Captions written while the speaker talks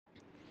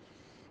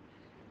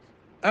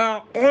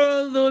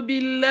أعوذ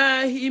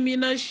بالله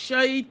من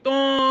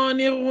الشيطان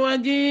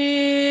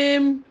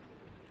الرجيم.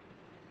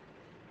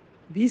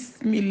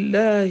 بسم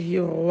الله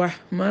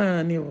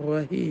الرحمن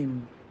الرحيم.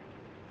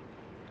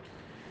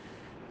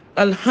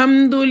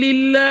 الحمد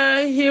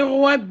لله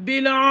رب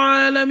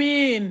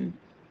العالمين.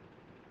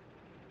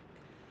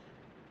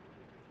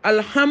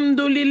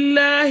 الحمد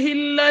لله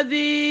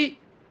الذي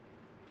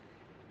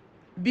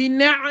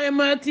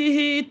بنعمته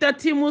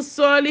تتم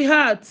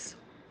الصالحات.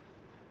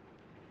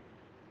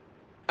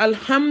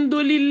 الحمد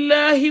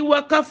لله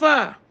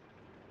وكفى،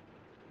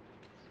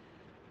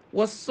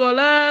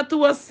 والصلاة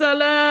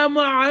والسلام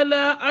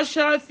على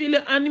أشرف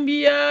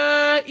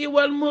الأنبياء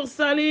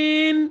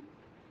والمرسلين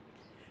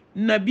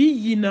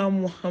نبينا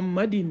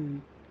محمد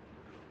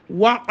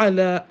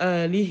وعلى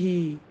آله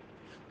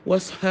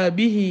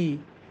وصحبه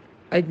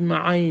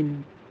أجمعين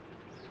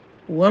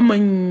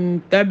ومن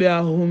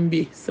تبعهم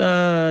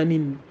بإحسان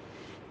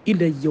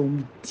إلى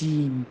يوم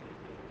الدين.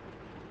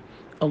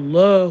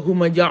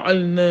 اللهم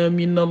اجعلنا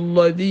من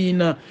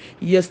الذين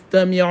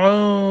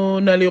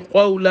يستمعون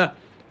القول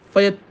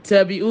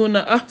فيتبعون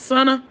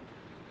أحسنه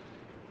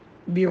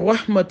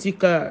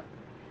برحمتك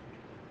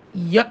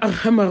يا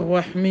أرحم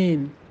الراحمين.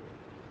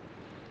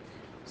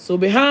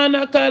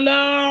 سبحانك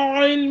لا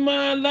علم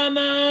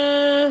لنا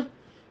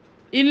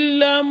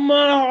إلا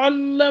ما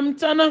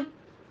علمتنا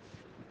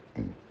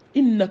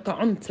إنك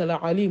أنت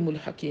العليم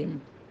الحكيم.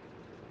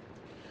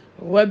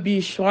 ربي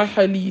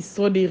اشرح لي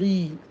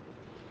صدري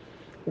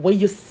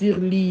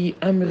ويسر لي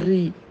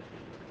أمري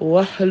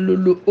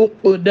واحلل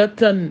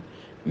عقدة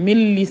من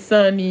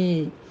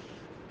لساني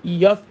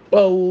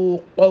يفقهوا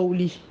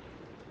قولي.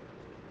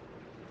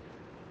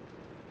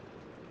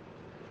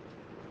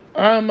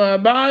 أما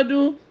بعد،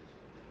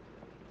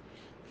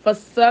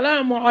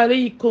 فالسلام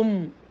عليكم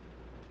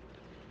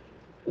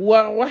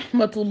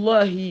ورحمة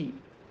الله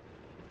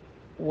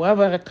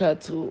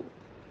وبركاته.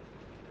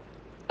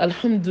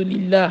 الحمد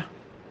لله.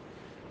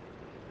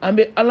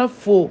 أمي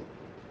ألفو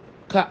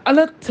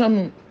كألا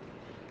تنو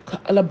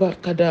كألا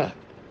بركدا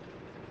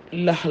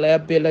لحلا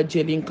بلا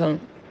جلين كان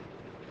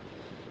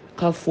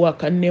كفوا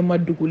كان نما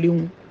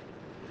دغولين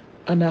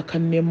أنا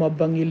كان نما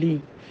بانجلين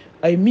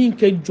أي مين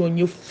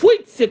كجوني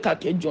فويت سكا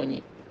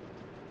كجوني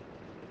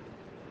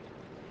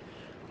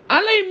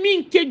alay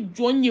min ke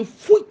jonye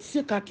fuit se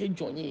ka ke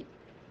jonye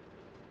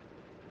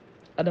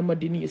adama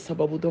dini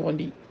sababu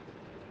dorondi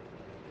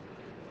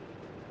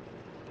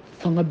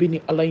fanga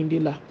beni alayinde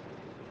la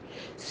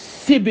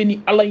sebeni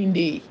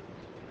alayinde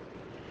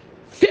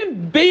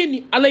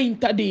fembeni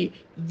alayintade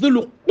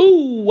dhul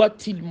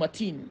quwwatil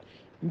matin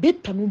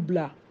betanu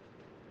bla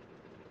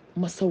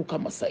masaw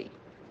ka masai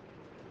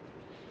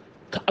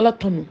ka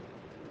alatanu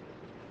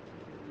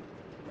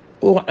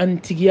o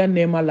antigia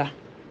nemala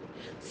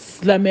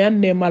Islamian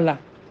nemala,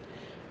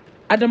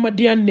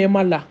 Adamadian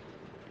nemala,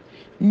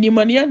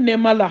 Nimanian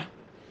nemala,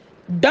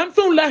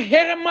 Danfon la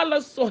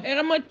hermala so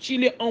herma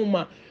chile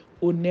auma,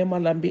 o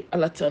nemala be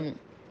alatanu.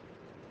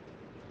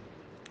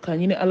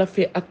 Kanyine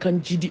alafe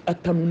akan jidi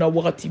atanu na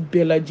wakati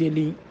bela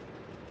jeli.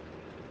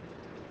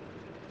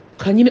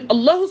 Kanyine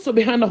Allah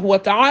subhanahu wa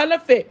ta'ala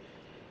fe.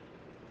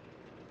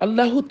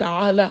 Allahu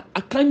ta'ala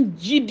akan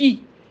jidi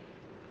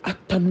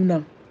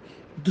atanuna,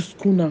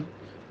 duskuna,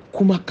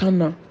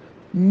 kumakana,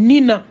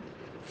 nina.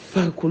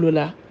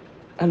 Farkulola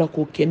ala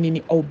ko kenni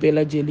ni aw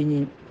bela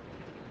jeliñi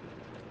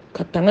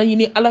katanga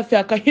yini ala fe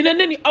aka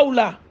hinane ni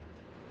awla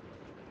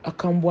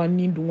akan bo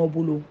ni dungo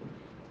bolo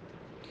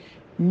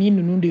ni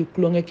nunu de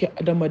klonge ke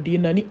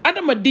adamadina ni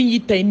adamadin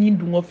yitay ni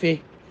dungo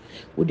fe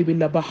wodi be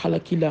laba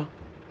halakila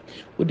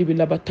wodi be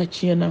laba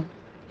tachiena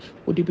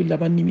wodi be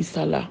laba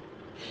nimisala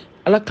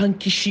ala kan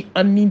kishi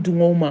anni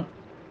dungo ma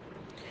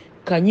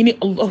kanyini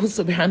Allah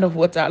subhanahu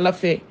wa ta'ala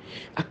fe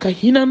aka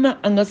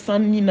hinana anga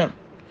sanina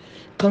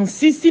kan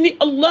sisini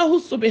Allah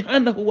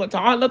subhanahu wa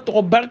ta'ala to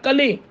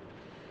barkale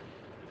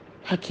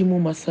hakimu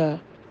masa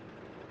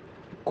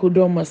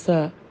kodo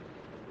masa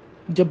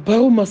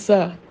jabbaru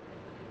masa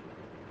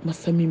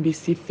min be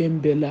se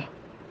fembela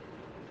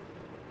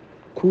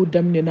ko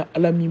damne na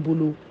alami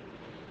bolo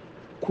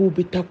ko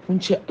be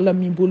takunche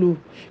alami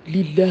bolo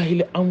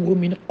lillahi al-amru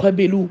min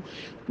qablu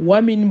wa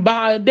min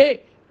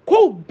ba'de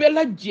ko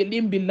bela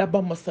jelim bi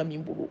laba masa min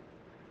bolo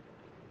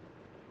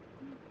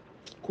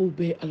ko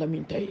be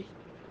alamin tay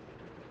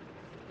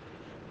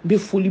be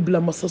foli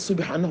bla masa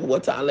subhanahu wa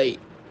ta'ala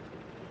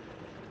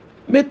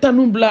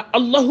metanu bla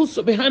Allah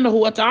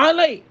subhanahu wa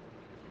ta'ala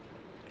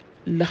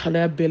la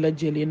hala bela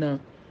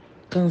jelina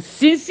kan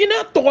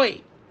sinsina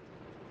toy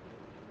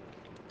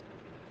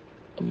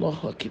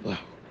Allahu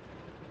akbar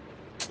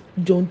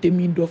jonte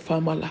min do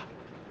famala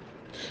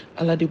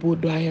ala de bo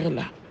do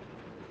ayerla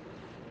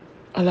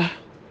ala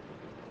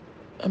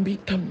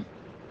ambi tam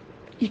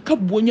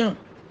ikabonya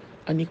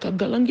anika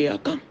galange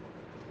akan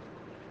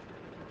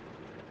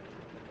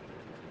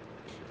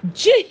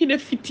je hina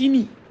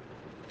fitini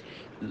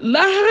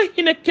lahara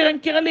hina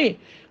kerankerale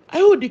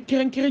ayo de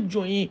kerankere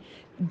jonye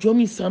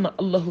jomi sana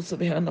Allah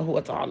subhanahu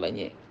wa ta'ala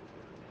nye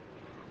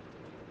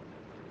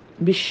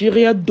be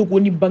sharia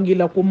dogoni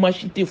bangila ko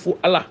machite fo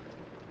ala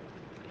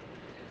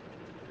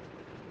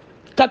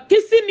ka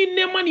kisi ni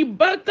nɛɛma ni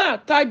barika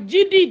ka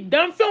jidi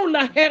danfɛnw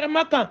la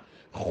hɛrɛma kan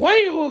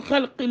khayru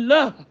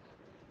khalqillah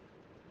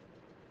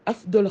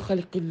afdal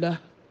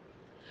khalqillah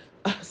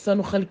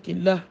ahsanu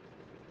khalqillah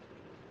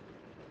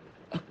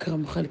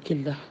akram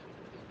khalqillah.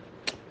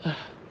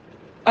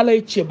 Ala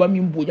ye cɛba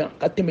min bonya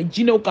ka tɛmɛ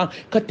jinɛw kan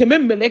ka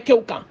tɛmɛ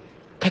mɛlɛkɛw kan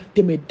ka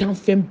tɛmɛ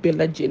danfɛn bɛɛ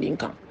lajɛlen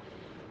kan.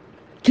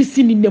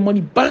 Kisi ni nɛɛma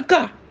ni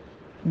barika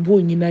n b'o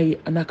ɲini a ye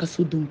a n'a ka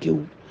so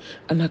donkew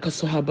a n'a ka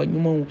sahaba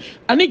ɲumanw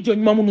ani jɔn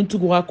ɲuman minnu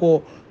tugura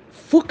kɔ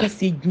fo ka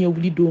se diɲɛ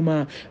wuli don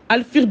ma.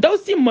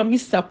 Alfirdausi Mamy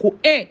Sacko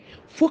 1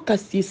 fo ka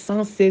se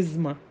 116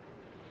 ma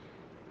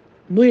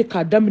n'o ye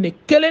k'a daminɛ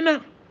 1 na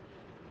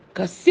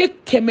ka se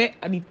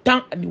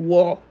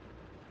 116.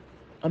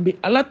 An bɛ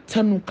Ala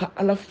tanu ka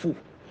Ala fo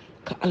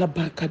ka Ala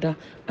barikada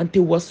an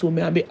tɛ waso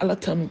mɛ an bɛ Ala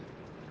tanu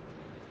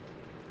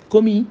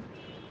komi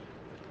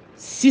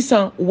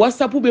sisan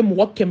WhatsApp bɛ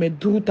mɔgɔ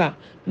 500 ta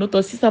n'o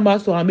tɛ sisan b'a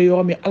sɔrɔ an bɛ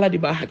yɔrɔ min Ala de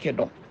b'a hakɛ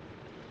dɔn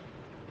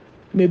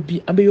mais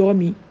bi an bɛ yɔrɔ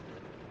min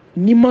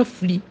n'i ma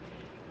fili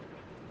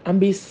an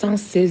bɛ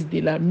 116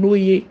 de la n'o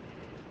ye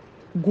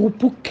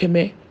groupe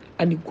 100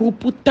 ani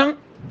groupe 10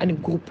 ani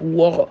groupe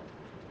 6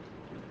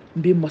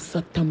 n bɛ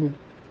masa tanu.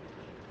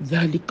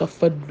 ذلك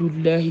فضل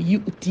الله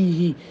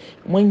يؤتيه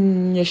من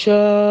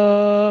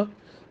يشاء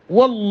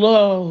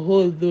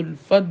والله ذو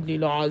الفضل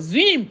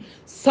العظيم.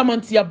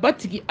 Samantiya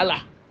batigi Ala.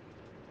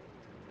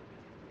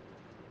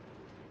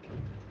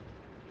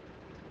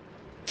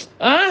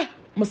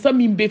 Masa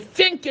min bɛ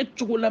fɛn kɛ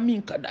cogo la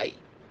min ka d'a ye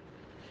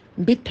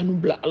n bɛ tanu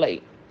bila Ala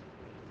ye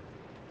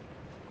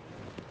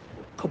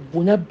ka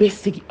bonya bɛɛ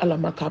segi Ala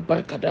ma k'a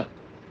barikada.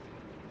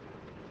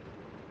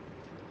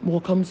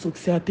 Mɔgɔ ka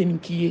musokisɛya tɛ nin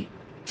k'i ye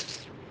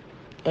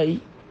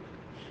ayi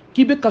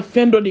k'i bɛ ka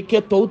fɛn dɔ de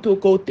kɛ tɔw to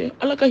k'o tɛ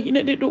Ala ka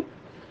hinɛ de don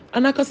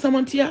a n'a ka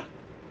samantiya.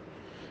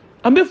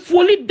 An bɛ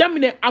foli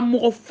daminɛ a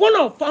mɔgɔ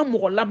fɔlɔ f'a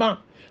mɔgɔ laban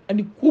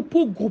ani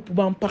groupe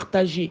b'an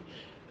partager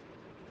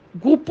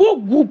groupe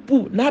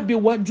n'a bɛ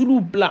wajuluw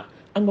bila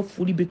an ka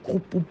foli bɛ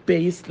groupe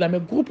bɛɛ ye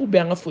silamɛ groupe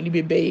bɛɛ an ka foli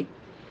bɛ bɛɛ ye.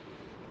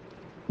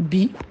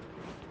 Bi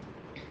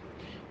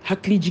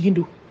hakili jigin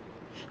don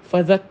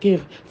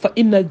fadhakir fa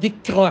inna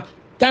dhikra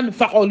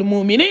tanfa'ul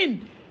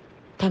mu'minin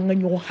k'an ka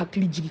ɲɔgɔn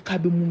hakili jigin k'a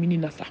bɛ mumini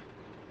nafa.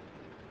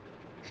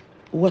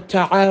 wa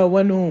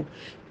ta'awanu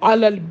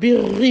 'alal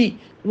birri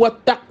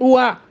wat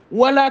taqwa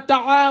wa la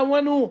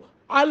ta'awanu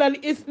 'alal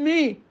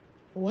ismi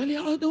wal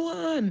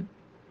 'udwan.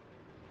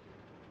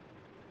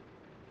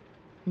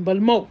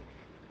 Balmaw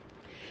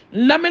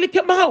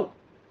lamɛlikɛbagaw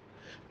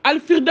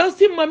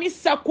Alfirdausi Mamy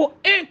Sacko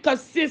 1 ka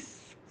se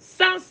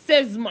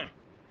 116 ma.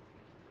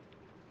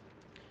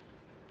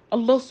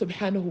 Allah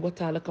subhanahu wa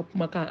ta'ala ka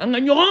kumakan an ka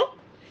ɲɔgɔn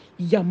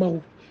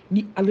yamaru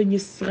ni Ala ɲɛ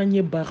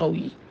siranɲɛ bagaw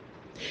ye.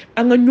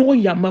 An ka ɲɔgɔn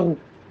yamaru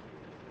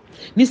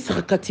ni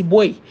sarakati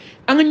bɔ ye.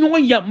 An ka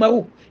ɲɔgɔn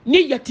yamaru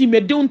ni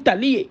yatimɛdenw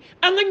tali ye.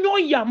 An ka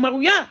ɲɔgɔn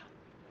yamaruya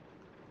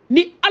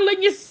ni Ala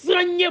ɲɛ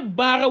siranɲɛ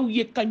bagaw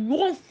ye ka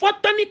ɲɔgɔn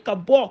fatani ka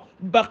bɔ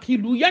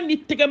bakiluya ni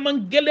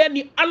tɛgɛman gɛlɛya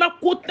ni Ala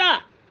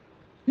kota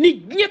ni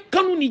diɲɛ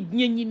kanu ni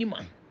diɲɛ ɲini ma.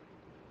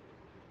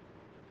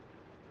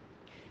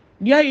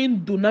 N'i y'a ye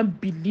n donna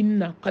bilin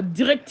na ka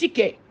directi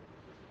kɛ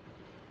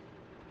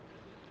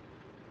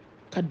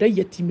ka da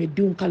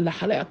yatimɛdenw ka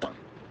lahalaya kan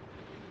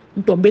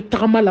n tɔ n bɛ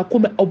tagama la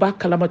komi aw b'a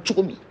kalama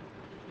cogo min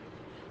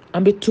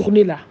an bɛ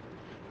tourner la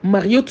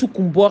Mariyatu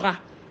kun bɔra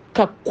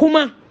ka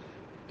kuma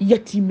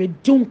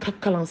yatimɛdenw ka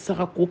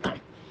kalansara ko kan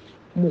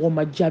mɔgɔ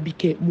ma jaabi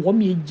kɛ mɔgɔ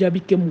min ye jaabi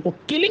kɛ mɔgɔ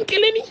kelen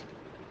kelenni.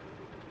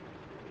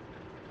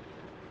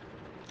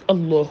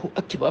 Allahu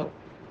akbar.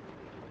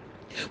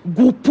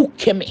 Groupe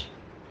 100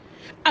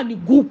 ani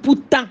groupe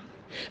 10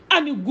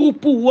 ani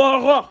groupe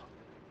 6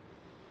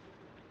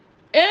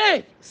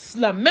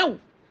 silamɛw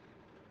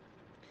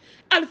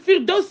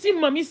Alfirdausi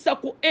Mamy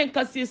Sacko 1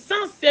 ka se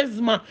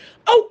 116 ma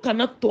aw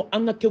kana tɔ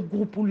an ka kɛ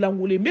groupe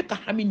lankolon n bɛ ka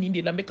hami nin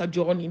de la n bɛ ka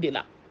jɔrɔ nin de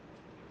la.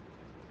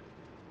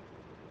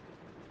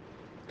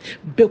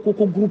 Bɛɛ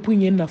ko groupe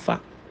in ye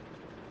nafa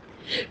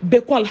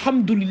bɛɛ ko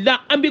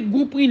alhamdulillah an bɛ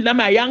groupe in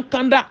lamɛn a y'an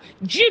kanda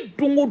ji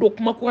don o don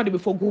kuma kura de bɛ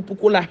fɔ groupe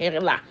ko la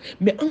hɛrɛ la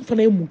mais an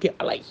fana ye mun kɛ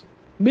Ala ye.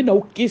 N bɛ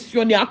n'aw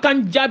questionner a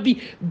kan jaabi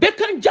bɛɛ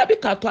kan jaabi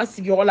k'a to a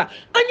sigiyɔrɔ la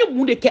an ye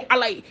mun de kɛ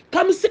Ala ye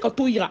k'an bɛ se ka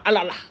t'o yira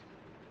Ala la.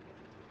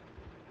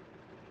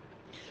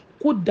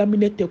 Ko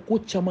daminɛ tɛ ko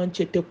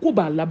camancɛ tɛ ko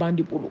b'a laban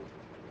de bolo.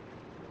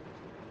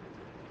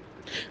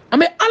 An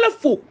bɛ Ala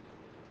fo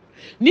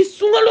ni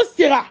sunkalo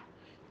sera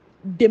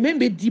dɛmɛ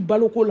bɛ di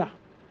baloko la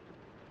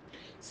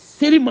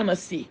seli mana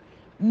se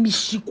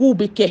misikow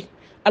bɛ kɛ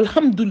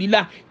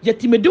alhamdulillah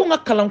yatimɛdenw ka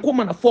kalanko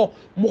mana fɔ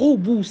mɔgɔw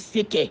b'u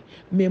se kɛ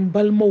mais n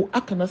balimaw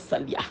a kana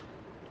saliya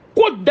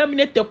ko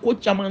daminɛ tɛ ko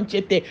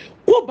camancɛ tɛ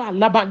ko b'a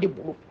laban de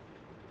bolo.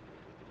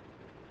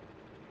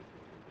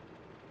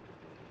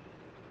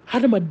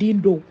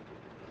 Hadamaden dɔw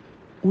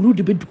olu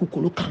de bɛ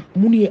dugukolo kan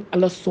minnu ye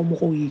Ala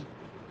sɔnmɔgɔw ye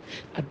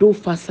a dɔw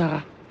fa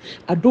sara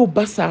a dɔw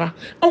ba sara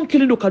anw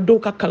kelen don ka dɔw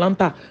ka kalan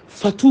ta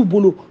fa t'u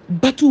bolo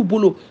ba t'u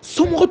bolo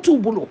somɔgɔ t'u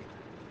bolo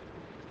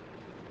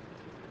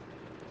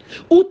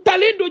u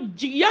talen don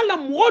jigiya la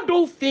mɔgɔ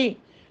dɔw fɛ yen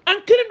an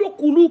kelen do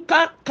kulu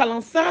ka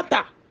kalansara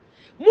ta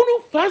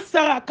munu fa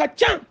sara ka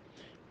can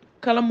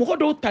kalamɔgɔ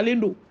dɔw talen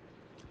do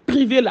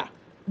privé la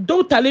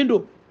dɔw talen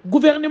do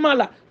gouvernement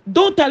la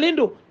dɔw talen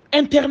do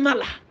internat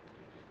la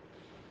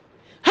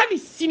hali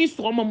sini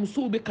sɔgɔma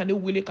musow bɛ ka ne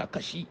wele ka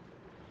kasi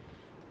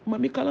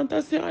mami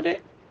kalanta sera dɛ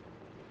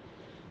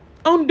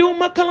anw denw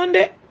ma kalan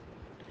dɛ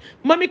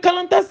mami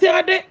kalanta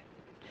sera dɛ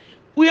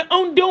u ye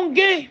anw denw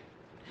gɛn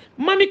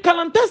mami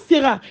kalanta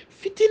sera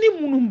fitini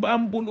minnu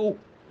b'an bolo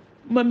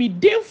mami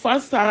den fa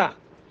sara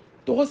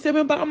tɔgɔ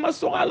sɛbɛnbaga ma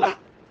sɔrɔ a la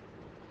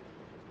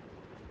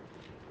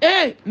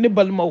ne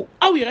balimaw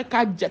aw yɛrɛ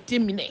k'a jate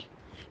minɛ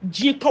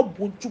diɲɛ ka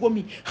bon cogo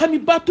min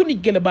hamibaatɔ ni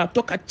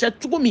gɛlɛbaatɔ ka ca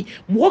cogo min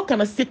mɔgɔ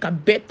kana se ka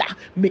bɛɛ ta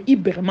mais i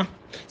bɛrɛma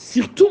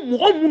surtout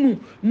mɔgɔ minnu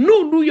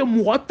n'olu ye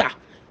mɔgɔ ta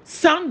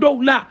san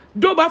dɔw la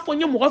dɔw b'a fɔ n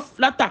ye mɔgɔ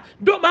 2 ta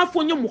dɔw b'a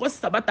fɔ n ye mɔgɔ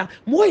 3 ta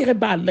mɔgɔ yɛrɛ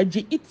b'a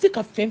lajɛ i tɛ se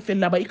ka fɛn fɛn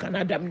laban i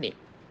kana daminɛ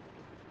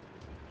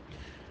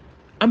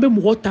an bɛ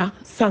mɔgɔ ta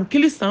san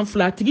 1 san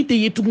 2 a tigi tɛ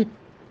ye tugun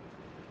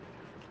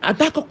a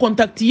t'a ka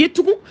contact ye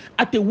tugun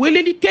a tɛ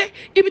weleli kɛ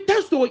i bɛ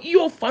taa sɔrɔ i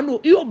y'o fa n'o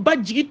i y'o ba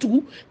jigi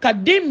tugun ka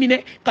den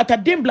minɛ ka taa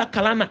den bila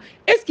kalan na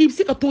est ce que i bɛ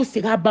se ka t'o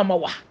segin a ba ma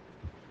wa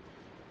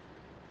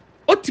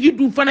o tigi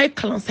dun fana ye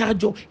kalansara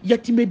jɔ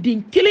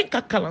yatimɛden kelen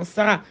ka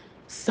kalansara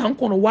san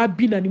kɔnɔ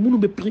 40,000 minnu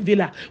bɛ privé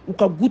la u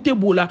ka goûter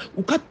b'o la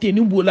u ka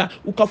tenue b'o la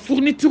u ka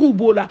fourniture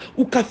b'o la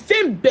u ka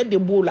fɛn bɛɛ de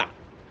b'o la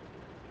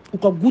u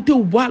ka goûter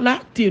b'a la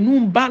tenue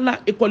b'a la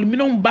école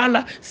minɛnw b'a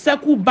la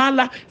sac b'a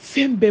la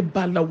fɛn bɛɛ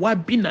b'a la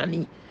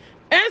 40,000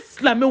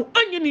 silamɛw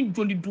an ye nin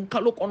joli dun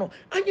kalo kɔnɔ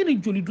an ye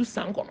nin joli dun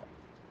san kɔnɔ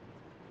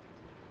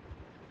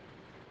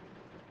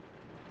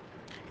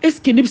est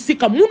ce que ne bɛ se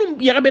ka minnu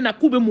yɛrɛ bɛ na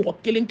k'u bɛ mɔgɔ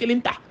kelen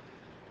kelen ta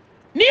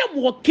n'i ye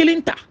mɔgɔ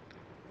kelen ta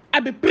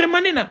a bɛ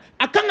permanent na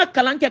a kan ka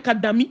kalan kɛ ka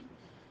dami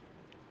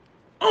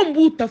anw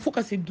b'u ta fo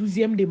ka se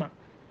 12e de ma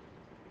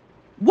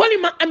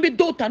walima an bɛ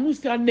dɔw ta n'u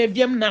sera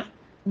 9e na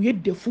u ye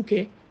defu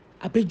kɛ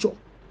a bɛ jɔ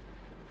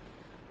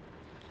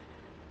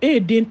e ye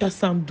den ta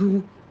san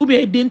 5 ou bien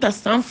e ye den ta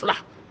san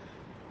 2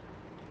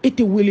 e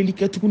tɛ weleli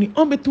kɛ tuguni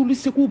anw bɛ t'olu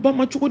se k'u ba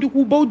ma cogo di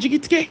k'u baw jigi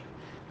tigɛ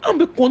anw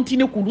bɛ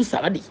continuer k'olu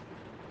sara de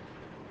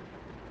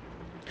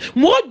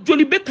mɔgɔ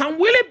joli bɛ k'an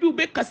wele bi u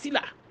bɛ kasi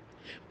la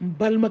n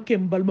balimakɛ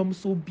n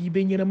balimamuso bi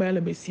bɛ ɲɛnamaya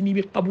la mɛ sini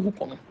bɛ kaburu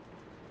kɔnɔ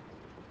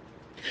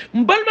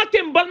n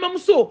balimakɛ n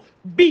balimamuso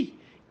bi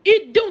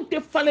i denw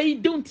tɛ fala i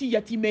denw tɛ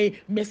yatimɛ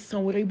ye mɛ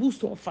san wɛrɛ i b'u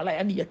sɔrɔ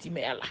falaya ni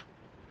yatimɛya la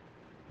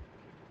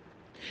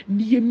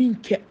n'i ye min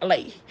kɛ ala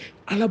ye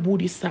ala b'o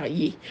de sara i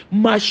ye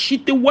maa si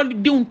tɛ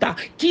walidenw ta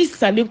k'i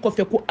salen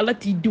kɔfɛ ko ala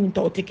t'i denw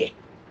ta o tɛ kɛ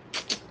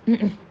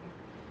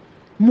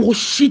mɔgɔ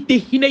si tɛ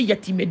hinɛ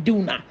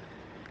yatimɛdenw na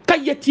ka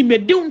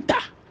yatimɛdenw ta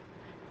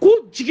k'u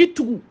jigi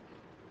tugu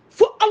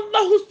fo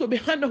alahu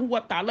subhanahu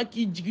wa ta'ala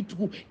k'i jigi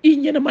tugu i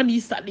ɲɛnama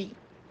n'i salen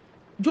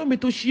jɔn bɛ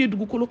to si ye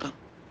dugukolo kan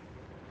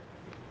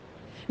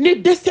ni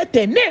dɛsɛ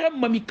tɛ ne yɛrɛ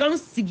mamikan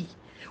sigi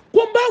ko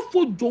n b'a fɔ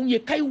jɔnw ye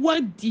k'a ye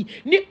wari di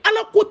ni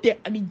ala ko tɛ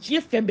ani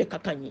diɲɛ fɛn bɛɛ ka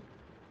kan ye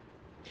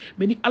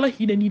mɛ ni ala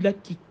hinɛ n'i la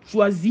k'i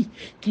choisi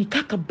k'i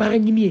k'a ka baara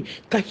ɲini ye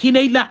ka hinɛ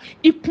i la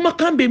i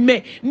kumakan bɛ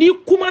mɛn n'i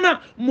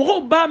kumana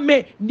mɔgɔw b'a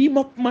mɛn n'i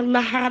ma kuma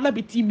laharala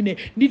bɛ t'i minɛ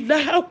ni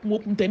lahara kun o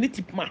kun tɛ ne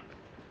tɛ kuma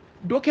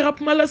dɔ kɛra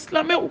kuma la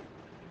silamɛw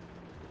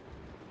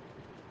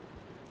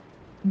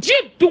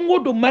diɲɛ don o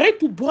don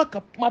maretu bɔra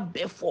ka kuma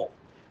bɛɛ fɔ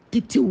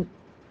tetewu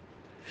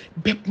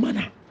bɛɛ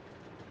kumana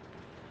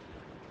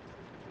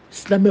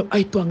silamɛw a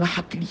ye to an ka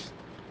hakili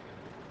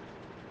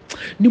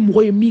ni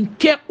mɔgɔ ye min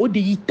kɛ o de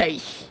y'i ta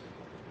ye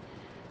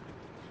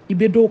i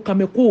bɛ dɔw kan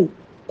mɛn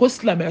ko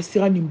silamɛya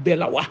sera nin bɛɛ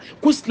la wa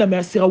ko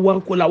silamɛya sera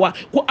wariko la wa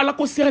ko ala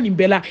ko sera nin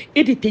bɛɛ la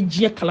e de tɛ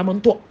diɲɛ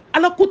kalamantɔ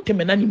ala ko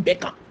tɛmɛna nin bɛɛ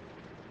kan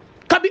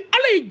kabi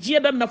ala ye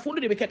diɲɛ da nafolo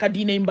de bɛ kɛ ka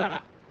diinɛ in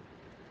baara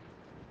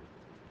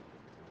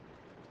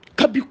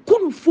kabi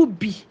kunun fo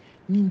bi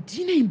nin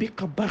diinɛ in bɛ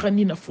ka baara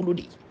ni nafolo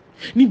de ye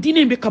nin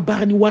diinɛ in bɛ ka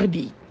baara ni wari de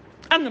ye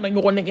an kana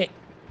ɲɔgɔn nɛgɛ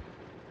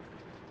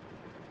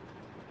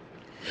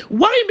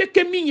wari in bɛ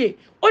kɛ min ye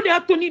o de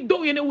y'a to ni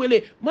dɔw ye ne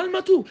wele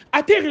malimatu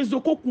a tɛ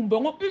réseau ko kun bɛ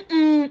n ko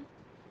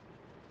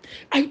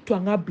a ye to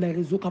an k'a bila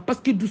réseau kan parce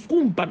que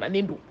dusukun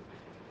bananen don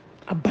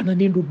a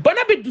bananen don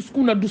bana bɛ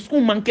dusukun na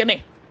dusukun man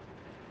kɛnɛ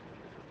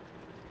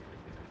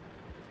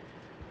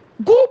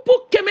groupe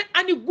 100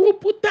 ani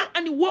groupe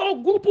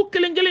 16 groupe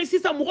kelen kelen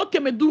sisan mɔgɔ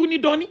 500 ni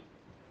dɔɔni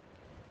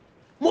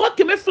mɔgɔ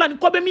 200 ni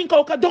kɔ bɛ min kan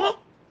o ka dɔgɔ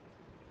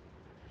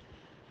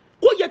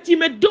ko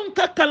yatimɛdenw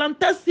ka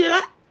kalanta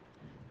sera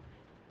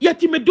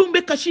yatimɛdenw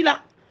bɛ kasi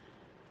la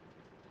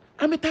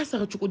an bɛ taa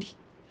sara cogo di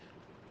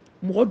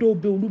mɔgɔ dɔw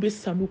bɛ olu bɛ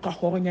sa n'u ka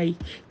hɔrɔnya ye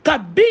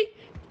kabi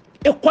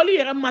ekɔli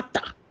yɛrɛ ma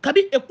ta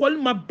kabi ekɔli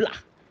ma bila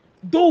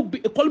dɔw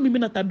bɛ ekɔli min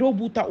bɛna ta dɔw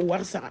b'u ta o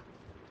wari sara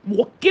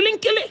mɔgɔ kelen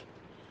kelen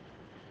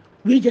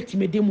u ye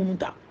yatimɛden minnu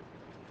ta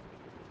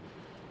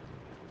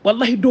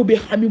wallahi dɔw bɛ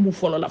hami mun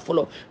fɔlɔ la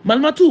fɔlɔ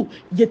malimatu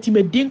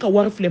yatimɛden ka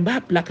wari filɛ n b'a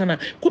bila ka na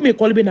komi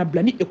ekɔli bɛna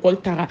bila ni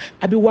ekɔli taara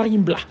a bɛ wari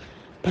in bila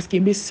parce que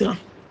n bɛ siran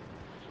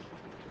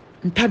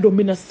n t'a dɔn n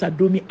bɛna sa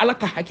don min ala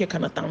ka hakɛ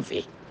kana taa n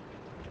fɛ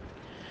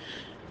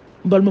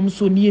n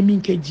balimamuso n'i ye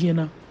min kɛ diɲɛ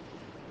na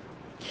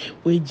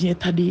o ye diɲɛ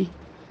ta de ye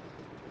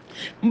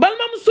n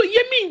balimamuso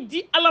ye min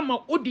di ala ma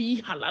o de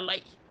y'i halala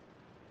ye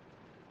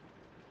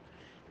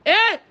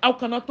aw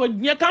kana to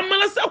diɲɛ kan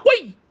malasa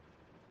koyi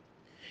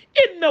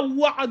inna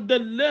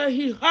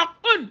wa'adallahi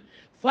haqqun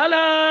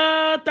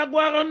fala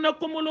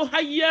tagwarannakum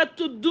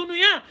alhayatu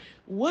dunya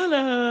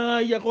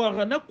wala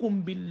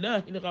yaghrannakum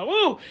billahi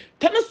alghurur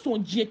kana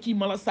sɔn diɲɛ k'i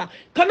malasa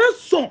kana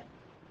sɔn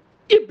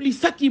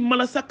iblisa k'i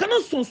malasa kana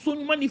sɔn so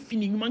ɲuman ni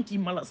fini ɲuman k'i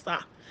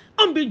malasa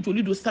an bɛ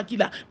joli do saki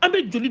la an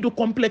bɛ joli do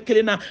complet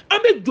kelen na an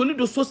bɛ joli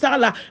do sosara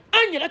la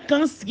an yɛrɛ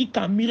k'an sigi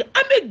k'an miiri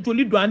an bɛ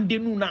joli do an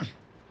denw na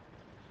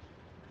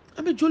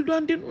an bɛ joli do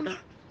an denw na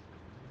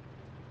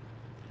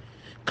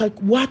ka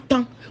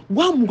 10,000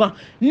 20,000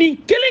 nin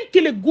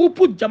kelen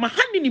groupe jama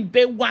hali nin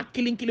bɛɛ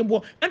 1,000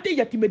 bɔ an tɛ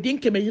yatimɛden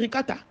 100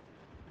 yirika ta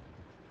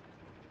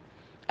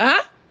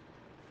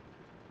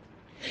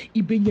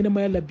i bɛ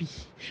ɲɛnamaya la bi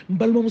n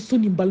balimamuso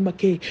ni n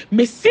balimakɛ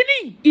mais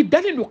sini i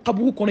dalen do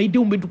kaburu kɔnɔ i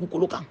denw bɛ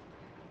dugukolo kan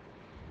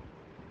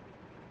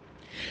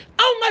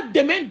anw ka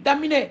dɛmɛ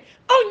daminɛ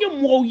anw ye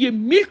mɔgɔw ye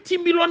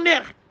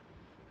multimillionnaire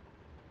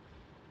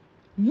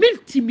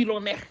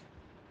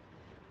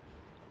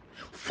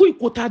foyi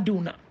ko t'a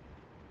denw na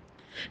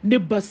ne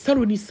ba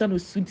salo ni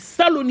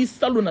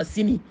salo na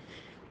sini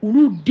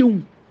olu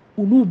denw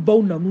olu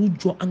baw nan'u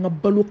jɔ an ka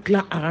balo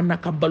tila arana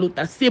ka balo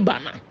ta se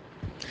banna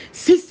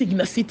se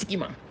seginna setigi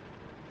ma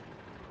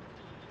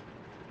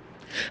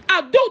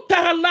a dɔw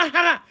taara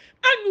lahara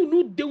an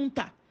y'olu denw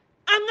ta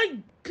an ka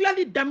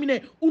tilali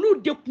daminɛ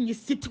olu de tun ye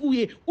setigiw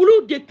ye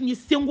olu de tun ye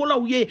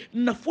senkolaw ye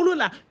nafolo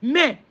la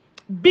mais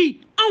bi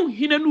anw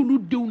hinɛ n'olu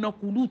denw na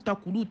k'olu ta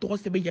k'olu tɔgɔ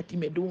sɛbɛn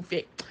yatimɛdenw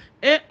fɛ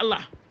ala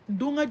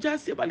don ka ja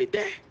sebali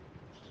tɛ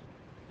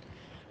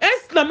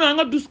silamɛ an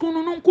ka dusukun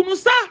ninnu kunu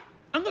sa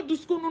an ka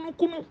dusukun ninnu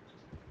kunu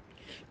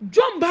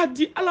jɔn b'a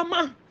di ala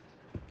ma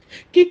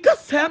k'i ka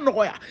saya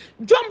nɔgɔya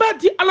jɔn b'a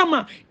di ala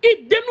ma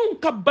i denninw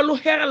ka balo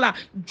hɛrɛ la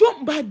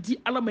jɔn b'a di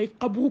ala ma i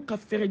kaburu ka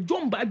fɛrɛ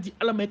jɔn b'a di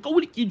ala ma i ka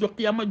wuli k'i jɔ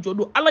kiyama jɔ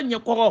don ala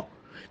ɲɛkɔrɔ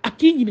a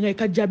k'i ɲininka i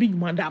ka jaabi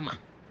ɲuman d'a ma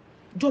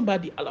jɔn b'a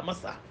di ala ma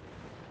sa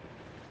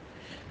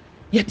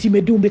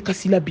yatimɛdenw bɛ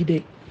kasi la bi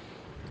dɛ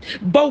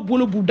baw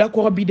bolo b'u da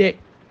kɔrɔ bi dɛ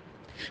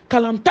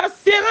kalanta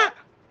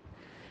sera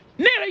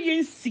ne yɛrɛ ye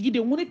n sigi de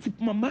n ko ne tɛ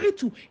kuma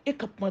Maritu e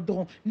ka kuma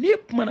dɔrɔn ne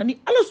kumana ni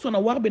ala sɔnna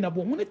wari bɛ na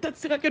bɔ n ko ne ta tɛ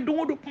se ka kɛ don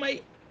o don kuma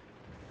ye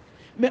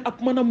mais a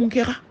kumana mun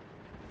kɛra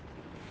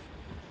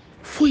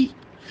foyi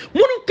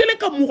minnu kɛlen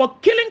ka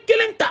mɔgɔ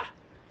kelen ta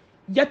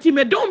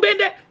yatimɛdenw bɛ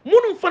dɛ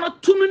minnu fana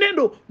tununen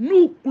don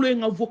n'u tulo ye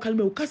n ka vocal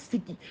mɛn u ka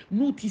segin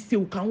n'u tɛ se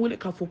u k'an wele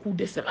k'a fɔ k'u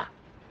dɛsɛra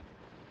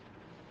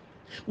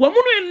wa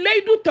minnu ye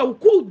layidu ta u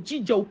k'u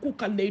jija u k'u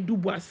ka layidu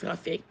bɔ a sira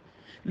fɛ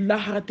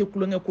lahara tɛ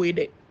kulonkɛ ko ye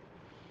dɛ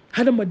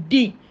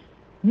hadamaden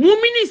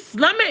mumini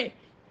silamɛ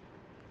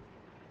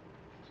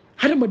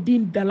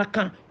hadamaden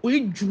dalakan o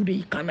ye juru de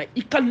i kan na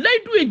i ka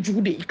layidu ye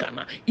juru de i kan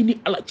na i ni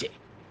ala cɛ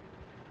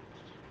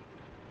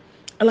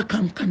ala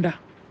k'an kanda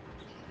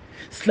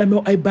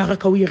silamɛw a ye baara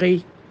k'aw yɛrɛ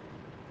ye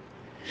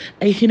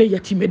a ye hinɛ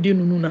yatimɛden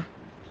ninnu na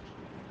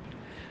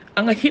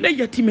an ka hinɛ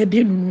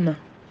yatimɛden ninnu na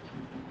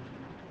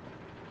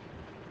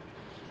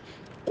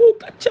k'u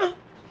ka ca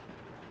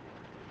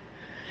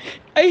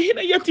a ye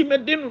hinɛ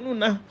yatimɛden ninnu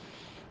na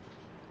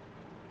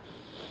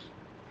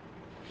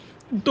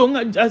don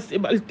ka ja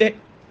sebali tɛ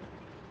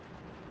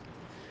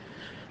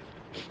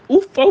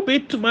u faw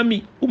bɛ tuma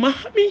min u ma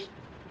hami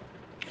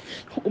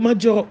u ma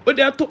jɔrɔ o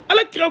de y'a to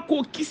alakira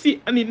k'o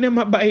kisi ani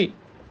nɛɛma ba ye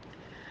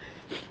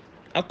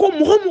a ko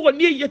mɔgɔ mɔgɔ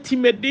n'i ye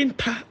yatimɛden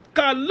ta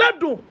k'a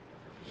ladon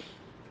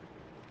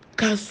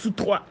k'a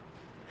sutura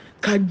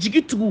k'a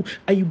jigi tugu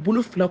a y'i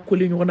bolo fila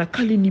kolen ɲɔgɔn na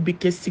k'ale ni bɛ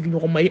kɛ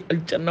sigiɲɔgɔnma ye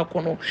alijanna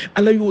kɔnɔ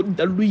ala y'o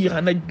dalilu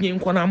yira n na diɲɛ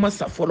kɔnɔ a ma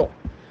sa fɔlɔ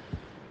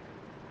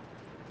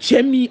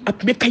cɛ min a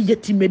tun bɛ ka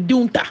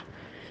yatimɛdenw ta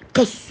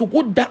ka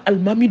sogo da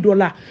alimami dɔ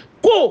la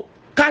ko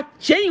ka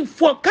cɛ in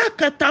fɔ k'a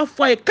ka taa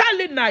fɔ a ye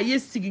k'ale n'a ye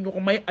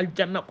sigiɲɔgɔnma ye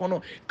alijanna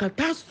kɔnɔ ka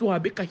taa sɔrɔ a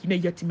bɛ ka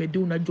hinɛ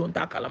yatimɛdenw na jɔn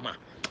t'a kalama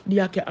n'i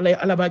y'a kɛ ala ye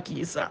ala b'a k'i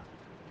ye sa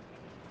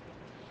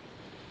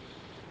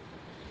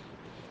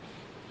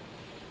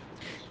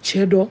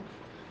cɛ dɔ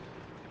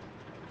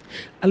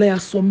ala y'a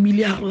sɔn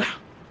miliyari la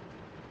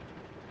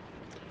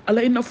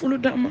ala ye nafolo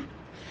d'a ma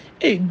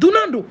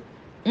dunan don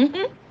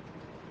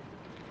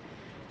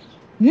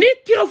n'i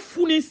kɛra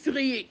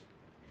funisire ye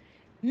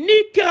n'i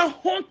kɛra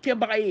hɔn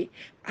kɛbaga ye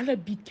ala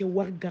b'i kɛ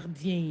wari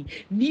gardien ye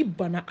n'i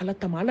banna ala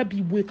tama ala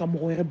b'i bɔ yen ka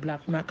mɔgɔ wɛrɛ bila a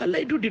kunna a ka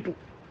layidu de don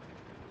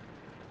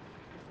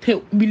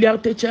miliyari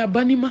tɛ caya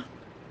banni ma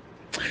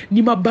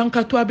n'i ma ban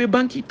ka to a bɛ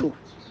ban k'i to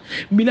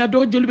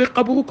milliardaire joli bɛ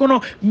kaburu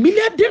kɔnɔ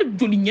milliardaire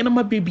joli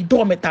ɲɛnama bɛ bi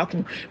dɔrɔmɛ t'a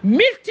kun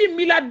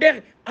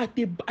multimilliardaire a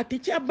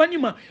tɛ caya banni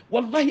ma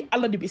wallahi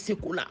ala de bɛ se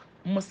ko la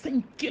masa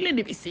in kelen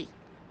de bɛ se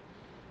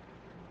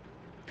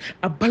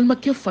a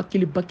balimakɛ fa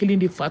kelen ba kelen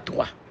de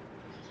fatura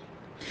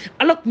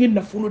ala tun ye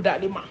nafolo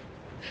d'ale ma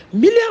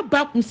miliyari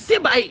b'a kun se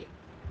b'a ye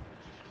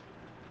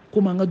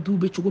komi an ka duw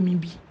bɛ cogo min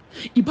bi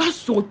i b'a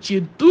sɔrɔ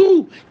cɛ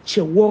 5 cɛ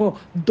 6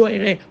 dɔ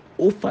yɛrɛ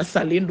o fa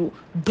salen don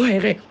dɔ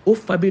yɛrɛ o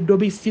fa bɛ dɔ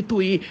bɛ se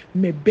t'o ye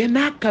mais bɛɛ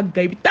n'a ka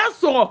ga i bɛ taa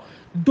sɔrɔ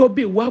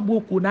dobe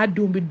wabo ko na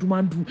de be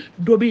dumandu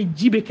dobe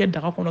jibe ke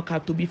daga kono ka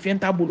to bi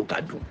fenta bolo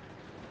ka dun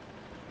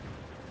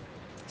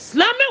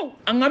slameu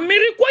anga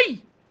meri koy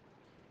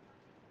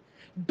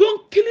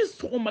donc kili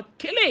sogoma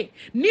kele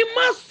ni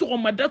ma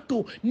sogoma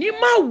dato ni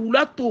ma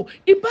wulato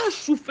iba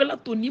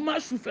shufelato ni ma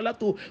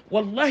shufelato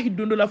wallahi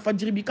dondola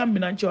fajiri bi kam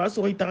minanche wa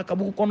so itara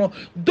kaburu kono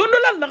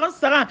dondola lagan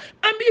sara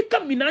ambi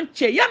kam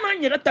minanche yana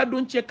nyera ta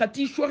donche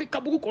kati shori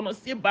kaburu kono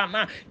se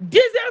bana 10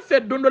 heures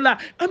fait dondola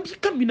ambi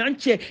kam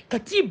minanche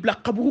kati bla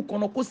kaburu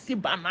kono ko se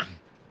bana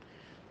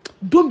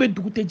dombe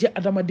dugute je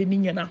adama de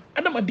ninyana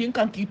adama de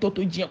kan ki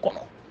toto je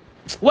kono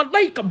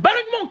wallahi ka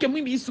baragmo ke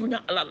mi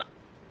sunya alala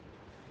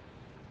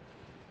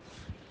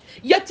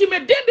yatime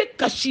dembe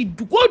kashi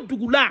dugo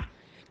dugula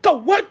ka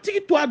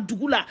wartigi to a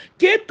dugula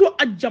ke to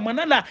a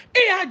jamana la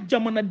a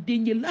jamana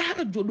denye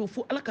lahara jodo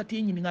fo ala ka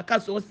te nyininga ka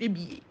so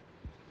sebi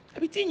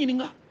abiti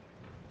nyininga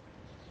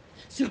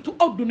surtout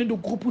au donner de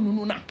groupe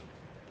nununa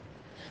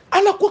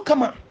ala ko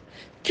kama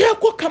ke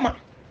ko kama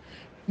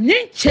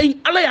nyen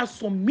chain ala ya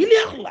so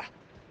milliard la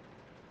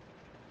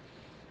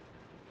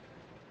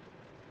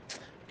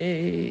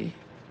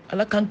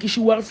ala kan kishi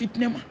war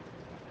fitnema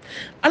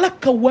ala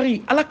ka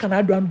wari ala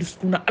kana do an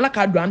duskuna ala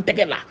ka do an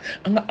tegela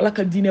anga ala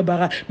ka dine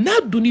bara na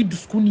doni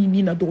duskuni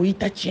ni na do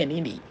ita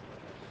tieni ni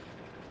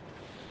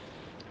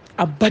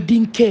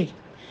abadinke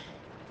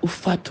o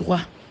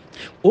fatwa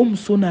o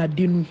msona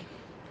denu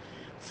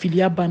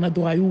filia bana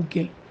do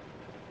ayuge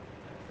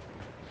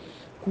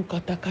ku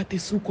katakate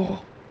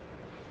suko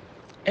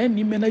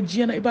eni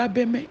menajiana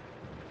ibabe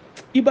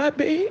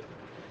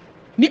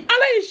ni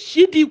ala e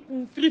shidi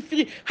kun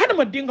free hana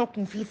madenga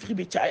kun free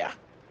be chaya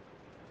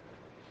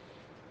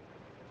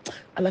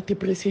ala te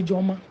presse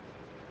joma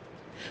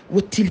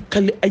وتلك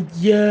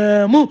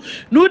الأيام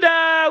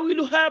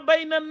نداولها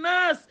بين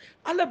الناس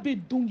ala be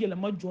donge la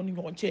ma joni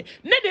ngonche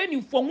ne de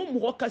ni fongo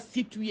mo ka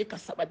situer ka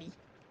sabadi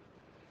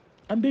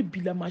ambe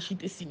bila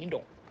machite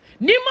sinido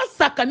ni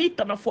masaka ni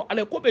tanafo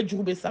ala ko be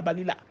jurube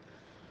sabali la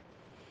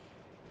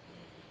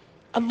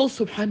Allah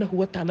subhanahu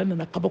wa ta'ala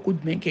na kabako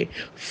menke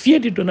fie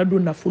de donado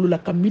na fulu la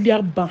ka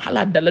milliard ban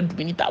hala dala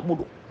dumini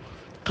tabudo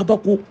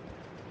kabako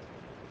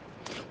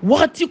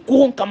wati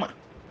ko kama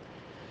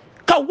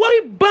ka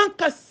wari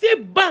banka se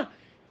ban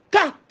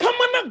ka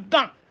kamana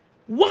gan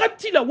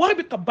wati la wari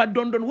be ka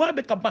badondon wari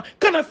be ka ban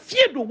kana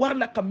fie do war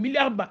la ka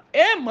milliard ba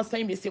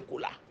masay me se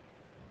kula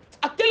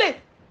akele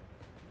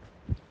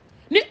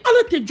ni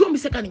ala te jomi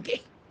se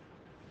kanike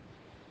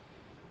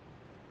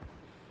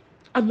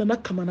anana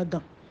kamana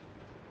gan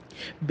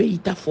be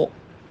ita fo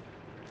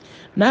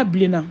na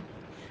blina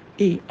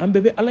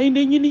ambebe ala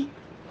inde nyini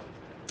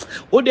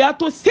o de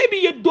ato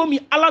sebi ye domi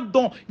ala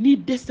don ni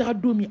desera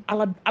domi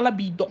ala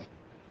bi don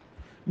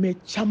mais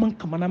chaman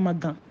kamana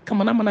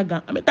mana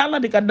gan ameta ala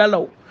de ka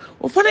dalaw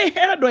o fana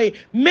hera doy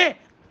mais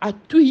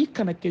atuyi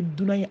kana ke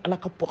dunaye ala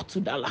ka porte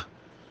dala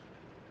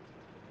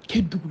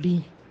ke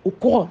dugli o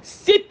ko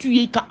c'est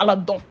tuye ka ala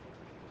don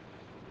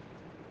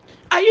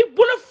ayi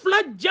bolo fla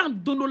jan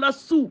dono la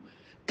sou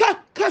ka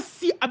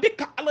kasi abe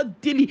ka ala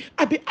deli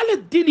abe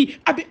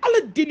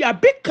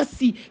abe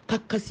kasi ka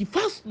kasi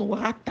fas no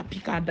rata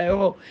pika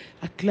dayo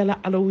aklala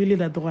ala wele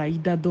la droit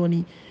ida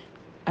doni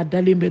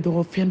adalembe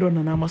do fendo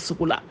na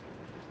masukula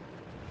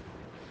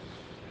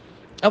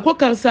ako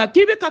karsa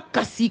kibe ka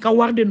kasi ka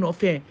warde no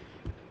fe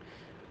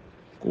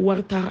ko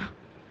wartara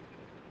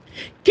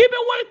kibe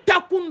warta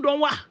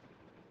kundon wa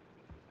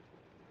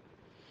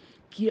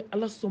ki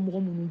ala somo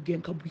munu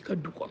gen ka buika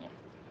dukono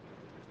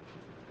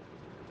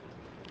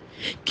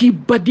ki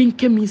badin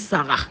ke mi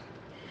sara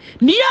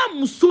ni ya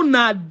muso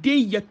na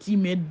de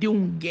yatime de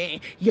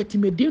unge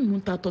yatime de nun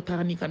ta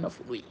totara ni kana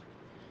fului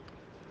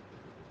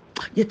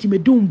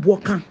yatime de un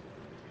bokan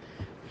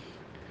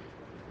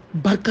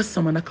barka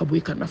samana ka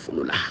buika na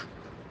fulula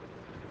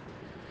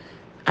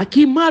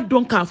aki ma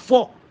don ka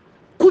fo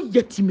ku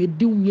yatime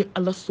de unye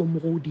ala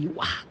somo di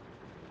wa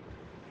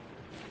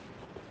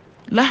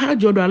la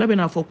hajo do ala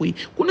bena fo koy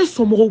ku ne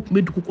somo ku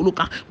medu ko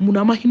loka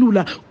munama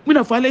hinula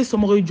mina fa lay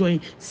somo join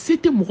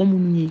c'était mo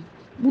munni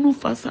munu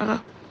fa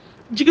sara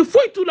jige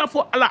foy tout la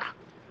fo ala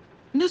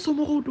ne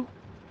somo do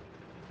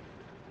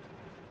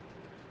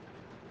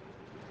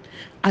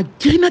a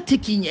grina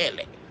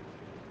tekinyele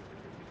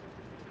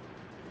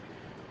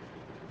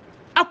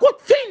ako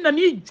feina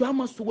ni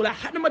jama sugula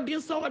hanama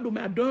din sawa do me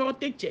adon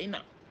te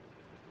china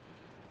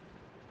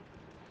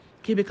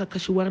kebe ka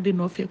kashi warde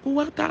no fe ko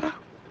wartara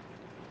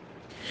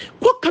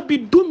ko kabi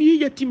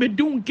domi yatime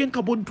don gen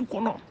ka bodu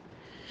kono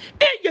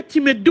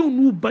yatime don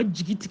nu ba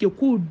jigitike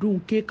ko don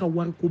ke ka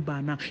war ko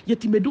bana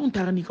yatime don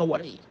tarani ka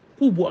wari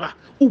ku bora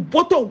u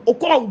boto o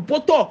ko u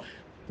boto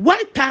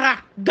wai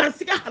tara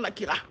gansika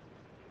halakira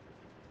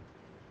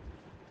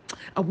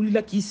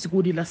awulila ki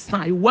sigo de la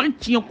sai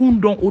wanchi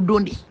kun don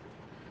odondi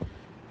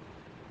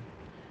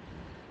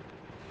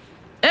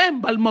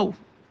balmaw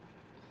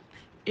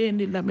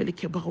ni la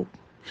melike baro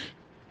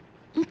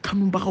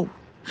nkanu baro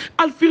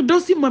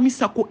Alfirdausi Mamy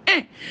Sacko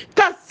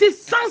ka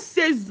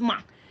 616 ma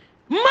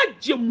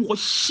maje mo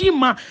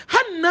shima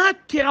hana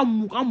kera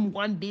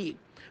mugan de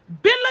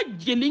bela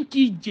jelen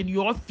ki jeni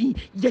yɔrɔ fin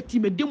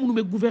yatimɛden minnu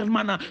bɛ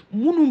gouvernement na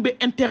minnu bɛ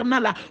internat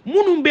la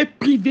minnu bɛ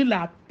privé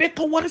la bɛɛ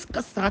ka wari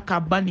ka sara k'a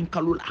ban nin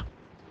kalo la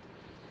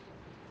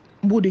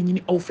n b'o de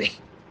ɲini aw fɛ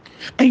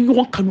an ye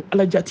ɲɔgɔn kanu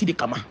ala jati de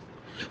kama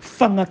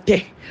fanga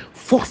tɛ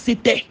force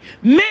tɛ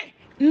mais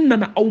n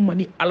nana aw ma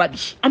ni ala de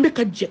an bɛ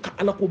ka jɛ ka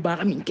ala ko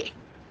baara min kɛ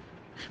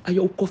a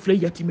y'aw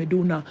kɔfilɛ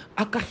yatimɛdenw na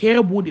aw ka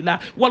hɛrɛ b'o de la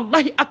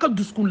wallahi aw ka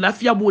dusukun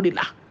lafiya b'o de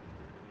la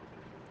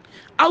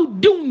aw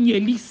denw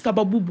ɲɛli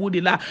sababu b'o de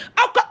la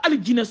aw ka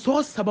alijinɛ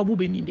sɔrɔ sababu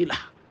bɛ nin de la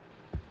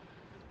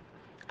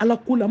ala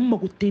ko la n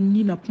mago tɛ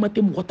nin na kuma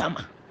tɛ mɔgɔ ta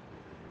ma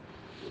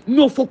n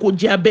y'o fɔ k'o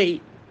diya bɛɛ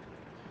ye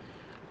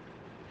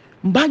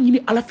n b'a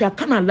ɲini ala fɛ a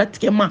kana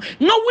latigɛ n ma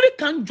n ka wuli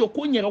k'an jɔ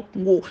ko n yɛrɛ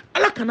kungo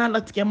ala kana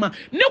latigɛ n ma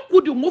ne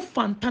ko de n ko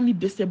fantan ni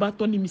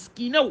dɛsɛbaatɔ ni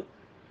misikinɛw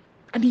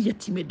ani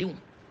yatimɛdenw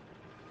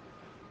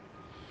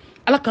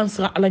ala k'an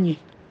siran ala ɲɛ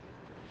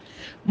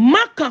ma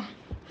kan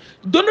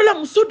don dɔ la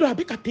muso dɔ a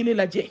bɛ ka tele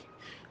lajɛ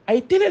a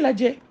ye tele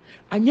lajɛ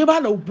a ɲɛ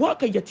b'a la u bɔra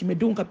ka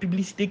yatimɛdenw ka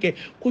publicité kɛ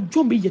ko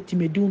jɔn bɛ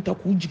yatimɛdenw ta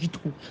k'u jigi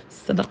tugu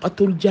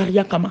sadakatul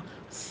jariya kama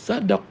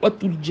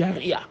sadakatul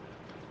jariya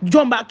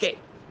jɔn b'a kɛ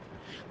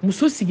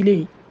muso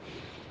sigilen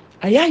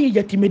a y'a ye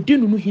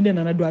yatimɛden ninnu hinɛ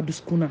nana don a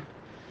dusukun na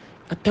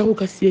a taara u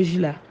ka siège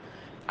la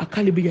a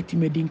k'ale bɛ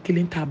yatimɛden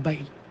kelen t'a ba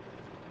ye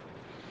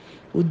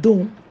o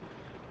don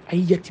a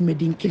ye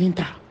yatimɛden kelen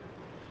ta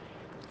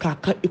k'a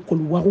ka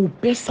école wariw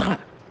bɛɛ sara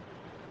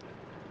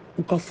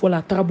u ka fɔ la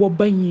a taara bɔ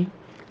ba in ye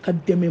ka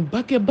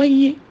dɛmɛba kɛ ba in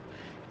ye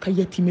ka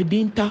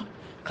yatimɛden ta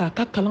k'a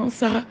ka kalan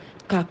sara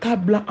k'a ka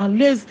bila en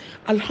l'aise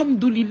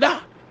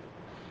alhamdulillah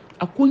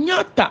a ko n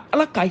y'a ta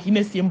ala k'a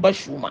hinɛ se n ba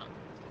su ma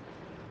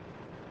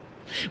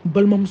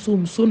balimamuso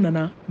muso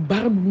nana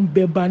baara ninnu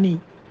bɛɛ bannen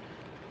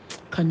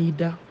ka n'i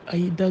da a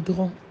y'i da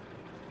dɔrɔn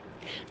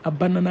a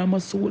ba nana a ma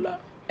sogo la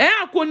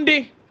a ko n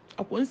den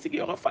a ko n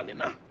sigiyɔrɔ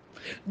falenna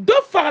dɔ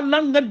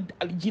farala n ka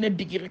alijinɛ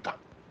digiri kan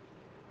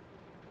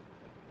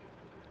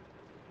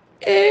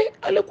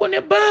ale ko ne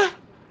ba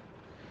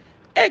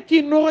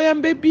k'i nɔgɔya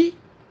n bɛ bi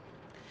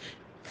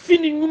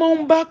fini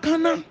ɲumanw b'a kan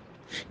na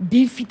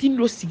den fitinin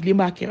dɔ sigilen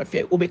b'a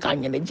kɛrɛfɛ o bɛ k'a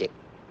ɲɛnajɛ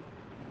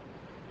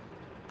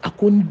a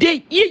ko n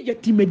den i ye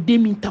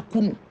yatimɛden min ta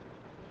kunu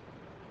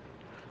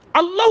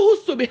Allahu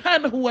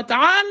subhanahu wa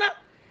ta'ala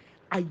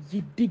a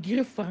ye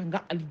digiri fara n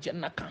ka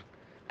alijanna kan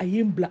a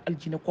ye n bila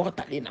alijinɛ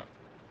kɔrɔtalen na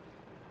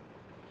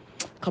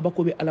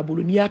kabako bɛ ala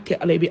bolo n'i y'a kɛ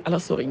ala i bɛ ala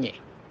sɔrɔ ɲɛ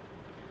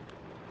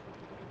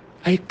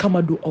a ye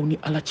kama don aw ni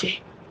ala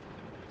cɛ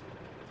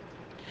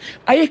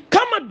a ye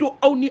kama don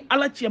aw ni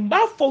ala cɛ n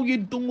b'a fɔ aw ye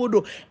don o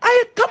don a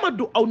ye kama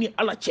don aw ni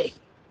ala cɛ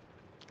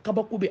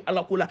kabako bɛ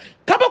ala ko la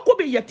kabako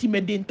bɛ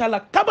yatimɛden ta la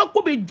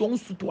kabako bɛ jɔn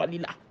suturali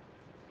la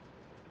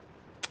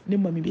ne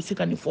mami bɛ se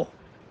ka nin fɔ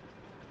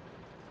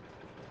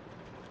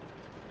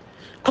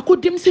a ko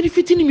denmisɛnnin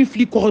fitinin min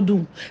filɛ kɔrɔ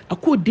dun a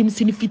ko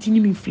denmisɛnnin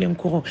fitinin min filɛ n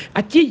kɔrɔ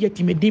a k'i ye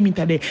yatimɛden min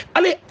ta dɛ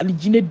ala ye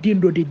alijinɛ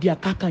den dɔ de di a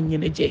k'a ka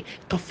ɲɛnajɛ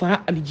ka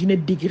fara alijinɛ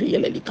degere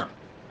yɛlɛli kan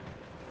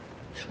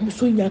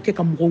muso in y'a kɛ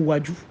ka mɔgɔw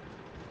waaju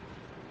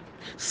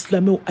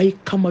silamɛw a ye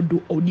kama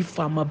don aw ni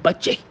faamaba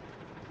cɛ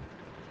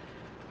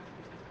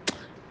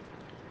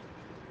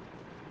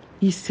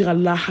i sera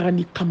lahara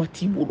ni kama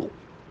t'i bolo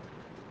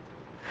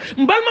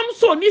n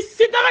balimamuso ni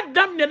sigara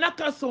daminɛna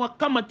k'a sɔrɔ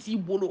kama t'i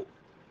bolo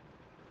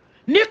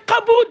ni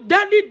kaburu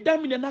dali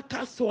daminɛna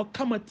k'a sɔrɔ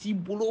kama t'i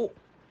bolo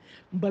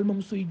n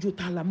balimamuso i jo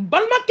t'a la n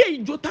balimakɛ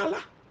i jo t'a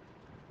la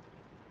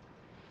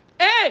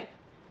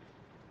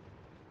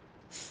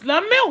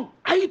silamɛw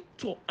a ye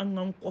to an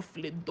k'an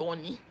kɔfilɛ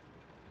dɔɔni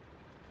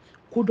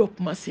ko dɔ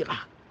kuma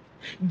sera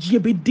diɲɛ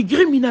bɛ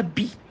digiri min na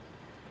bi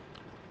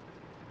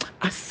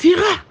a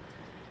sera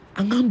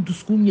an k'an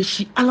dusukun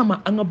ɲɛsin ala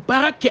ma an ka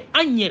baara kɛ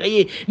an yɛrɛ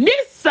ye n'i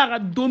sara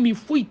don min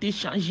foyi tɛ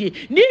changer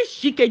n'i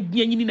si kɛ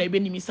diɲɛ ɲini na i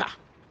bɛ nimisa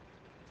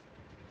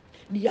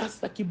n'i y'a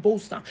sakibaw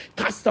san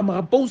k'a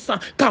samarabaw san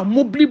k'a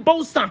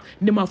mobilibaw san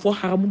ne m'a fɔ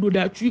haramu don dɛ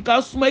a cu i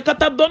k'a suma i ka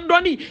taa dɔɔni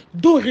dɔɔni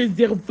dɔw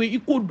réservé i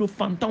k'o don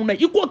fantanw na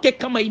i k'o kɛ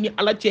kama i ni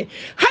ala cɛ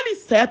hali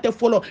saya tɛ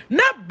fɔlɔ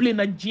n'a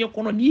bilenna diɲɛ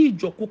kɔnɔ n'i y'i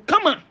jɔ ko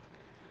kama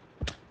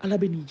ala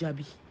bɛ n'i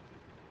jaabi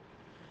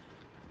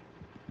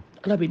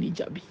ala bɛ n'i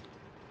jaabi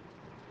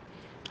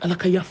ala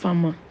ka yafa an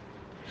ma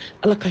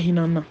ala ka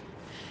hinɛ an na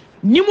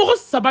nimɔgɔ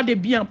saba de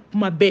bɛ yan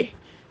kuma bɛɛ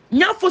n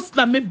y'a fɔ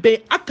silamɛ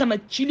bɛɛ a kana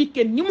cili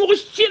kɛ nimɔgɔ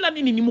si la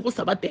ni nimɔgɔ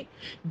saba tɛ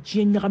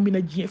diɲɛ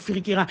ɲagamina diɲɛ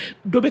firikira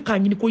dɔ bɛ k'a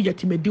ɲini ko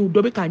yatimɛdenw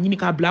dɔ bɛ k'a ɲini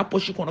k'a bila a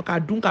pɔsi kɔnɔ k'a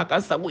dun k'a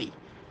ka sago ye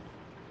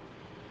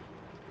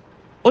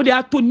o de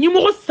y'a to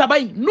nimɔgɔ saba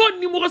in n'o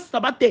nimɔgɔ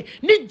saba tɛ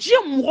ni diɲɛ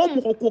mɔgɔ o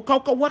mɔgɔ ko k'aw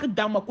ka wari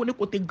d'a ma ko ne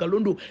ko tɛ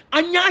nkalon don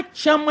an y'a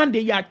caman de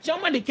ye a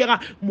caman de kɛra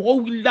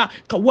mɔgɔw wulila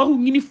ka wariw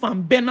ɲini fan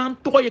bɛɛ n'an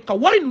tɔgɔ ye ka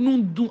wari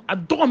ninnu dun a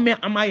dɔgɔ mɛn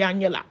an m'a y'an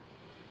ɲɛ la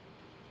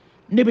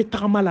ne bɛ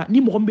tagama la ni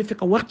mɔgɔ min bɛ fɛ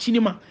ka wari ci ne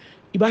ma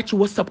i b'a ci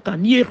whatsapp kan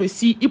n'i ye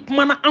reçu i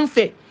kumana an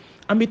fɛ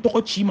an bɛ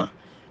tɔgɔ ci ma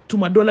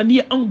tuma dɔ la n'i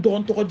ye anw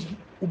dɔrɔn tɔgɔ di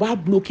u b'a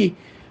bloqué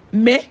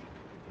mais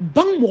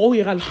banque mɔgɔw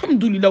yɛrɛ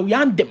alhamdulillah u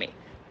y'an dɛmɛ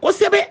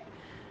kosɛbɛ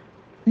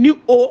ni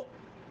o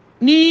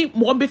ni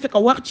mɔgɔ bɛ fɛ ka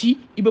wari ci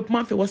i bɛ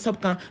kuma fɛ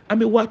WhatsApp kan an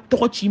bɛ wari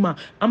tɔgɔ ci ma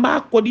an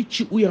b'a kɔdi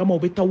ci u yɛrɛ ma u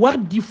bɛ taa wari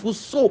di fo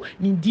so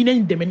nin diinɛ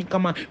in dɛmɛni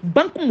kama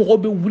banque mɔgɔw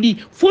bɛ wuli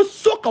fo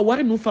so ka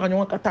wari ninnu fara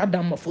ɲɔgɔn kan ka taa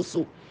d'an ma fo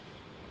so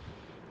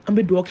an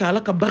bɛ dugawu kɛ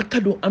Ala ka barika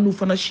don an n'u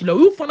fana si la u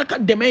y'u fana ka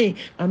dɛmɛ ye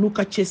an n'u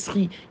ka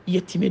cɛsiri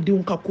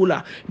yatimɛdenw ka ko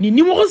la nin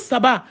numéro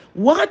 3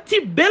 wagati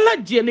bɛɛ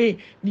lajɛlen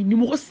nin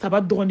numéro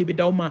 3 dɔrɔn de bɛ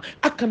d'aw ma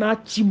a kana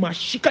ci maa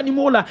si ka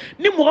numéro la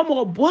ni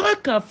mɔgɔ bɔra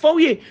k'a fɔ aw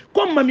ye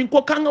ko mami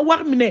ko k'an ka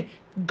wari minɛ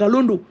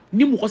galon don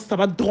ni mɔgɔ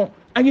 3 dɔrɔn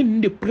an ye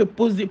nin de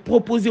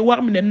proposer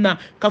wari minɛ na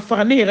ka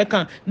fara ne yɛrɛ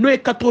kan n'o ye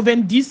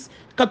 90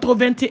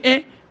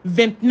 81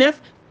 29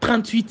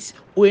 38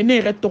 o ye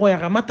ne yɛrɛ tɔgɔ ye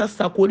Ramata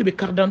Sacko o de bɛ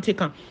carte d'identité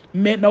kan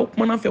mais n'aw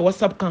kumana fɛ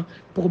WhatsApp kan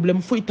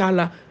problème foyi t'a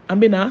la an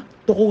bɛ na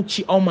tɔgɔw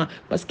ci aw ma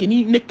parce que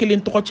ni ne kelen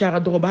tɔgɔ cayara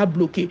dɔrɔn o b'a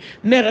bloqué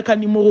ne yɛrɛ ka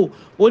numéro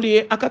o de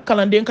ye a ka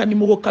kalanden ka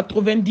numéro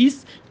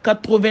 90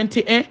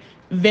 81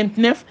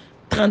 29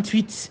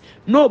 38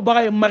 n'o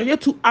baga ye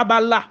Marietou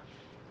Abala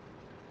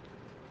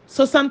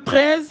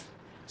 73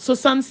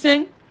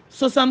 65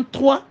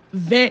 63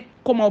 20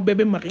 comme aw bɛɛ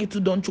bɛ Marietou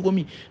dɔn cogo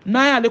min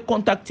n'a y'ale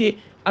contacter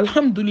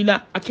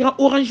alhamdulillah a kɛra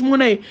Orange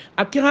Money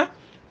a kɛra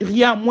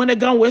Ria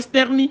MoneyGram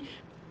Western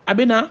a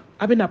bɛna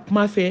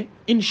kuma fɛ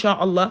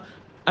inshallah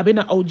a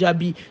bɛna aw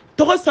jaabi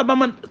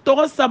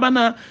tɔgɔ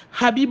sabanan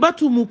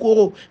Habibatu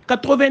Mukoro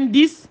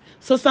 90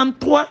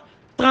 63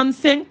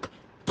 35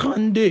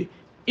 32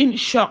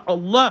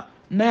 inshallah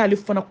n'a y'ale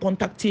fana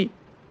contacter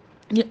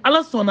ni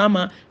Ala sɔnna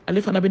ma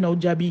ale fana bɛna aw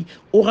jaabi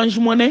Orange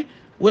Money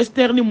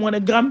Western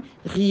MoneyGram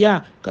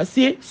Ria ka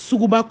se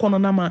suguba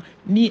kɔnɔna ma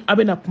ni a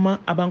bɛna kuma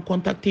a b'an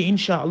contacter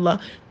inshallah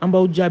an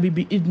b'aw jaabi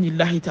bi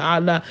idnillahi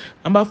ta'ala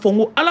an b'a fɔ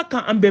ko Ala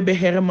kan an bɛɛ bɛ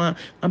hɛrɛ ma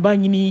an b'a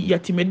ɲini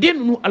yatimɛden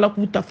ninnu Ala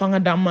k'u ta fanga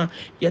d'an ma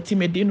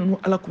yatimɛden ninnu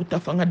Ala k'u ta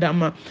fanga d'an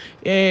ma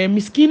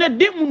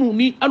miskinɛden minnu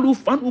ni al'u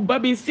fa n'u ba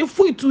bɛ se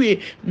foyi t'u ye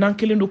n'an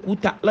kelen don k'u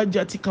ta Ala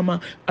jati kama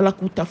Ala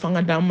k'u ta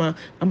fanga d'an ma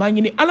an b'a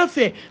ɲini Ala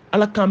fɛ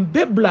Ala k'an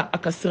bɛɛ bila a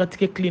ka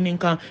siratigɛ tilennen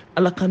kan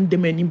Ala k'an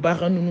dɛmɛ nin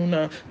baara ninnu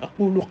na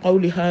aqulu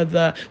qawli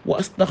هذا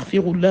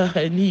وأستغفر الله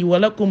لي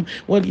ولكم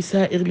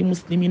ولسائر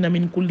المسلمين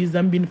من كل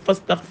ذنب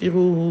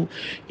فاستغفروه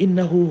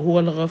إنه هو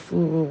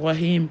الغفور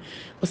الرحيم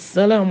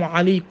والسلام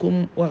عليكم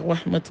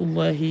ورحمة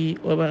الله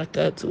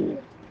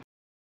وبركاته.